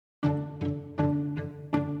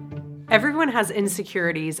Everyone has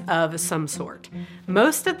insecurities of some sort.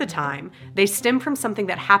 Most of the time, they stem from something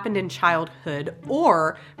that happened in childhood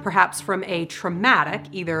or perhaps from a traumatic,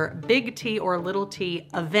 either big T or little t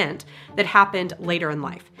event that happened later in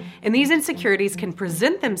life. And these insecurities can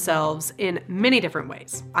present themselves in many different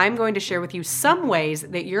ways. I'm going to share with you some ways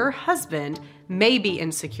that your husband may be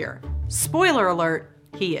insecure. Spoiler alert,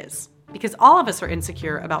 he is. Because all of us are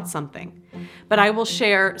insecure about something. But I will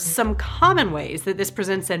share some common ways that this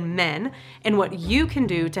presents in men and what you can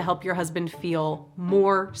do to help your husband feel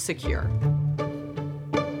more secure.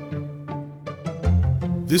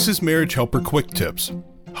 This is Marriage Helper Quick Tips,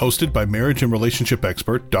 hosted by marriage and relationship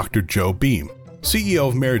expert Dr. Joe Beam, CEO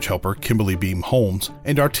of Marriage Helper Kimberly Beam Holmes,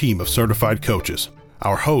 and our team of certified coaches.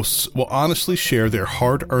 Our hosts will honestly share their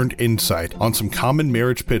hard-earned insight on some common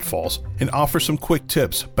marriage pitfalls and offer some quick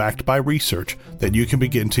tips backed by research that you can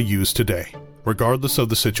begin to use today. Regardless of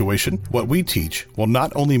the situation, what we teach will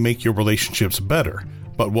not only make your relationships better,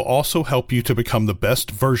 but will also help you to become the best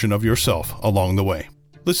version of yourself along the way.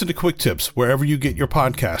 Listen to Quick Tips wherever you get your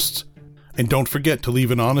podcasts. And don't forget to leave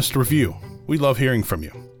an honest review. We love hearing from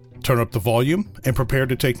you. Turn up the volume and prepare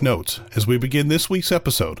to take notes as we begin this week's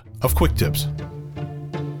episode of Quick Tips.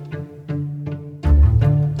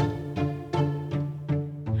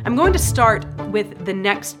 I'm going to start with the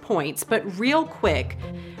next points, but real quick,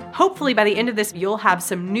 hopefully by the end of this, you'll have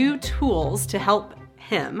some new tools to help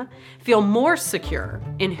him feel more secure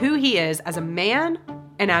in who he is as a man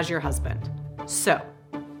and as your husband. So,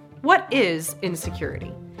 what is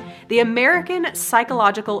insecurity? The American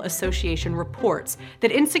Psychological Association reports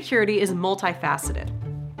that insecurity is multifaceted.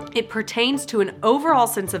 It pertains to an overall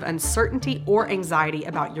sense of uncertainty or anxiety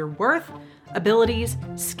about your worth, abilities,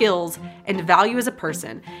 skills, and value as a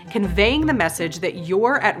person, conveying the message that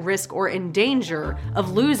you're at risk or in danger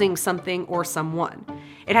of losing something or someone.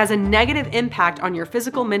 It has a negative impact on your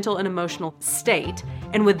physical, mental, and emotional state,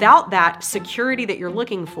 and without that security that you're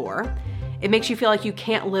looking for, it makes you feel like you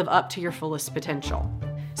can't live up to your fullest potential.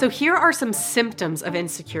 So here are some symptoms of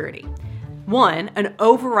insecurity. 1, an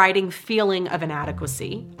overriding feeling of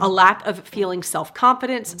inadequacy, a lack of feeling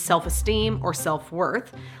self-confidence, self-esteem, or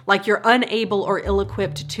self-worth, like you're unable or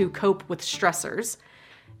ill-equipped to cope with stressors,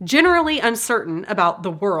 generally uncertain about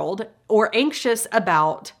the world, or anxious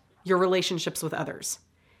about your relationships with others.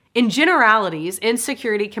 In generalities,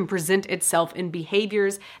 insecurity can present itself in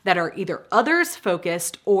behaviors that are either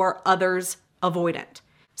others-focused or others-avoidant.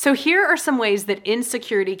 So here are some ways that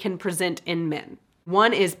insecurity can present in men.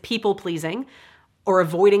 1 is people-pleasing or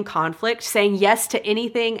avoiding conflict, saying yes to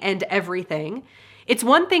anything and everything. It's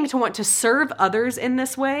one thing to want to serve others in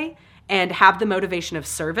this way and have the motivation of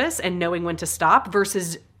service and knowing when to stop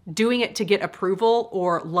versus doing it to get approval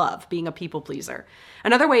or love, being a people-pleaser.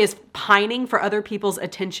 Another way is pining for other people's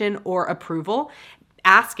attention or approval,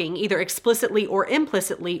 asking either explicitly or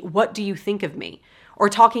implicitly, "What do you think of me?" or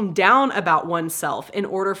talking down about oneself in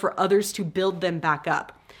order for others to build them back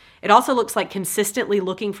up. It also looks like consistently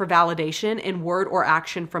looking for validation in word or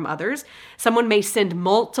action from others. Someone may send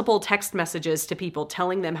multiple text messages to people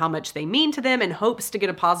telling them how much they mean to them in hopes to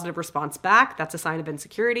get a positive response back. That's a sign of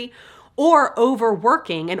insecurity. Or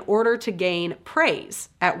overworking in order to gain praise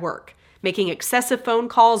at work. Making excessive phone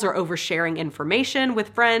calls or oversharing information with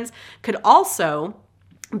friends could also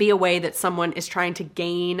be a way that someone is trying to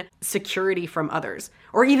gain security from others,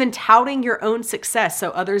 or even touting your own success so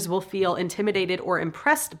others will feel intimidated or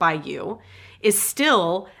impressed by you is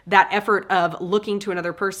still that effort of looking to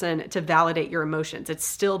another person to validate your emotions. It's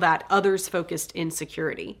still that others-focused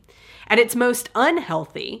insecurity. At its most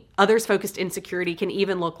unhealthy, others-focused insecurity can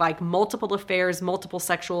even look like multiple affairs, multiple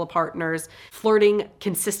sexual partners, flirting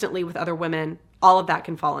consistently with other women. All of that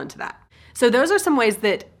can fall into that. So those are some ways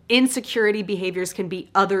that insecurity behaviors can be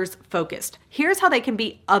others-focused. Here's how they can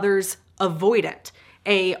be others-avoidant,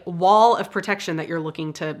 a wall of protection that you're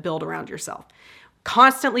looking to build around yourself.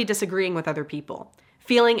 Constantly disagreeing with other people,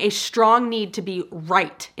 feeling a strong need to be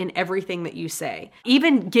right in everything that you say,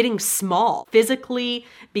 even getting small, physically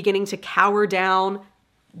beginning to cower down,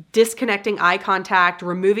 disconnecting eye contact,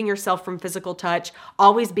 removing yourself from physical touch,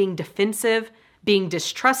 always being defensive, being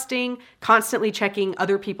distrusting, constantly checking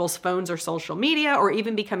other people's phones or social media, or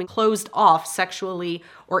even becoming closed off sexually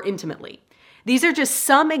or intimately. These are just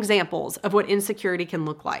some examples of what insecurity can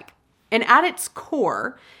look like. And at its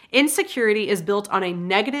core, insecurity is built on a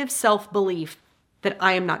negative self-belief that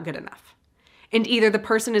I am not good enough. And either the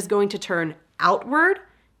person is going to turn outward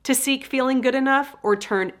to seek feeling good enough or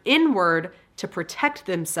turn inward to protect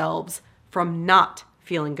themselves from not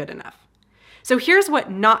feeling good enough. So here's what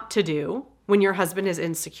not to do when your husband is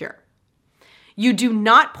insecure. You do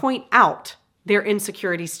not point out their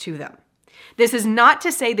insecurities to them. This is not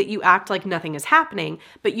to say that you act like nothing is happening,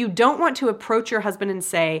 but you don't want to approach your husband and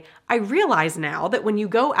say, I realize now that when you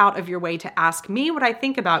go out of your way to ask me what I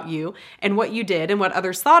think about you and what you did and what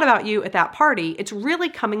others thought about you at that party, it's really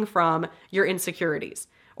coming from your insecurities.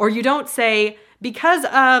 Or you don't say, because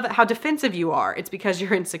of how defensive you are, it's because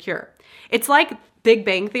you're insecure. It's like Big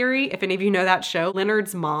Bang Theory, if any of you know that show,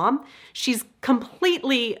 Leonard's mom, she's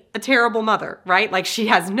completely a terrible mother, right? Like she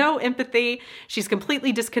has no empathy. She's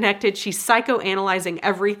completely disconnected. She's psychoanalyzing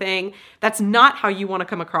everything. That's not how you want to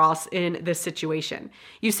come across in this situation.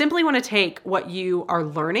 You simply want to take what you are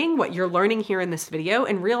learning, what you're learning here in this video,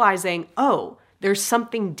 and realizing, oh, there's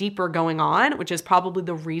something deeper going on, which is probably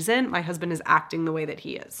the reason my husband is acting the way that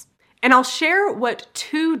he is. And I'll share what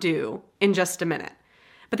to do in just a minute.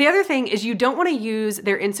 But the other thing is you don't want to use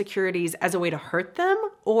their insecurities as a way to hurt them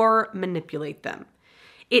or manipulate them.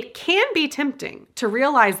 It can be tempting to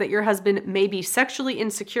realize that your husband may be sexually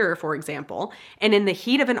insecure, for example, and in the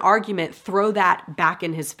heat of an argument, throw that back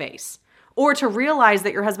in his face. Or to realize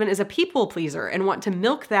that your husband is a people pleaser and want to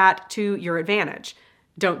milk that to your advantage.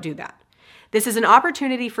 Don't do that. This is an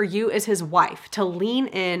opportunity for you as his wife to lean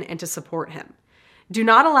in and to support him. Do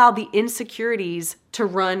not allow the insecurities to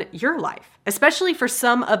run your life, especially for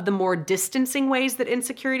some of the more distancing ways that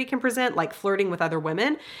insecurity can present, like flirting with other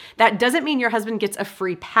women. That doesn't mean your husband gets a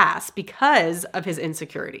free pass because of his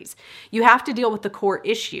insecurities. You have to deal with the core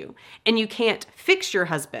issue, and you can't fix your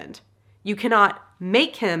husband. You cannot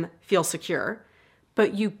make him feel secure,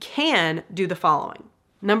 but you can do the following.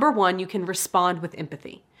 Number one, you can respond with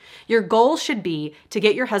empathy. Your goal should be to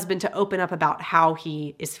get your husband to open up about how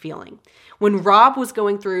he is feeling. When Rob was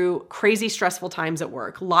going through crazy stressful times at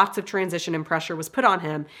work, lots of transition and pressure was put on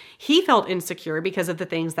him. He felt insecure because of the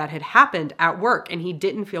things that had happened at work, and he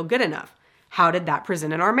didn't feel good enough. How did that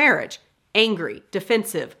present in our marriage? Angry,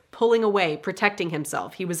 defensive, pulling away, protecting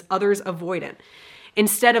himself. He was others avoidant.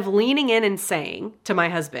 Instead of leaning in and saying to my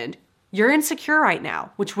husband, you're insecure right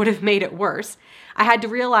now, which would have made it worse, I had to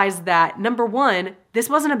realize that, number one, this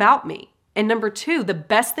wasn't about me. And number two, the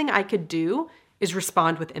best thing I could do is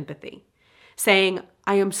respond with empathy, saying,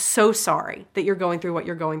 I am so sorry that you're going through what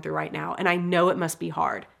you're going through right now, and I know it must be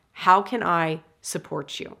hard. How can I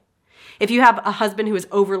support you? If you have a husband who is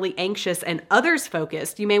overly anxious and others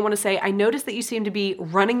focused, you may want to say, I notice that you seem to be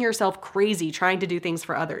running yourself crazy trying to do things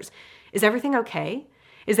for others. Is everything okay?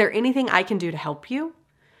 Is there anything I can do to help you?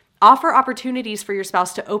 Offer opportunities for your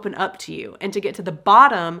spouse to open up to you and to get to the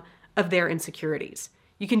bottom of their insecurities.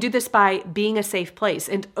 You can do this by being a safe place.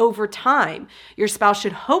 And over time, your spouse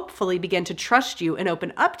should hopefully begin to trust you and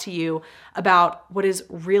open up to you about what is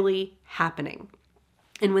really happening.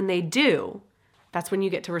 And when they do, that's when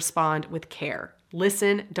you get to respond with care.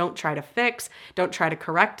 Listen, don't try to fix, don't try to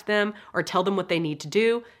correct them or tell them what they need to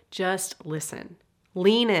do. Just listen.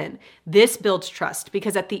 Lean in. This builds trust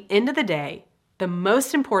because at the end of the day, the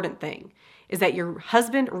most important thing is that your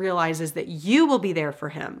husband realizes that you will be there for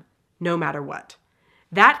him no matter what.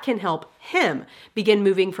 That can help him begin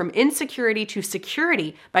moving from insecurity to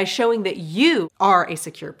security by showing that you are a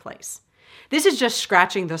secure place. This is just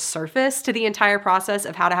scratching the surface to the entire process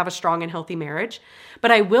of how to have a strong and healthy marriage, but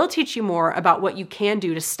I will teach you more about what you can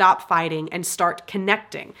do to stop fighting and start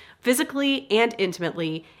connecting physically and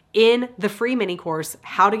intimately in the free mini course,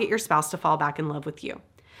 How to Get Your Spouse to Fall Back in Love with You.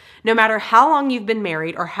 No matter how long you've been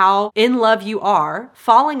married or how in love you are,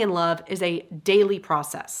 falling in love is a daily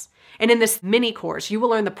process. And in this mini course, you will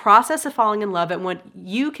learn the process of falling in love and what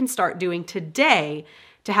you can start doing today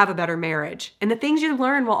to have a better marriage. And the things you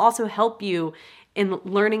learn will also help you in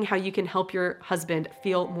learning how you can help your husband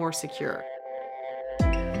feel more secure.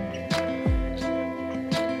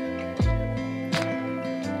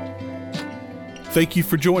 Thank you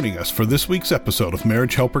for joining us for this week's episode of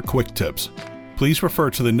Marriage Helper Quick Tips. Please refer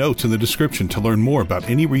to the notes in the description to learn more about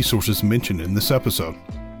any resources mentioned in this episode.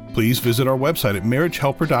 Please visit our website at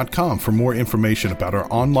marriagehelper.com for more information about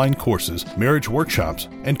our online courses, marriage workshops,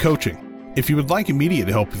 and coaching. If you would like immediate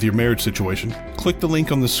help with your marriage situation, click the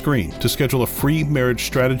link on the screen to schedule a free marriage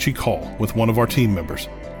strategy call with one of our team members.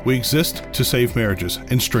 We exist to save marriages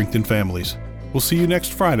and strengthen families. We'll see you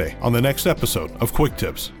next Friday on the next episode of Quick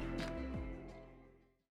Tips.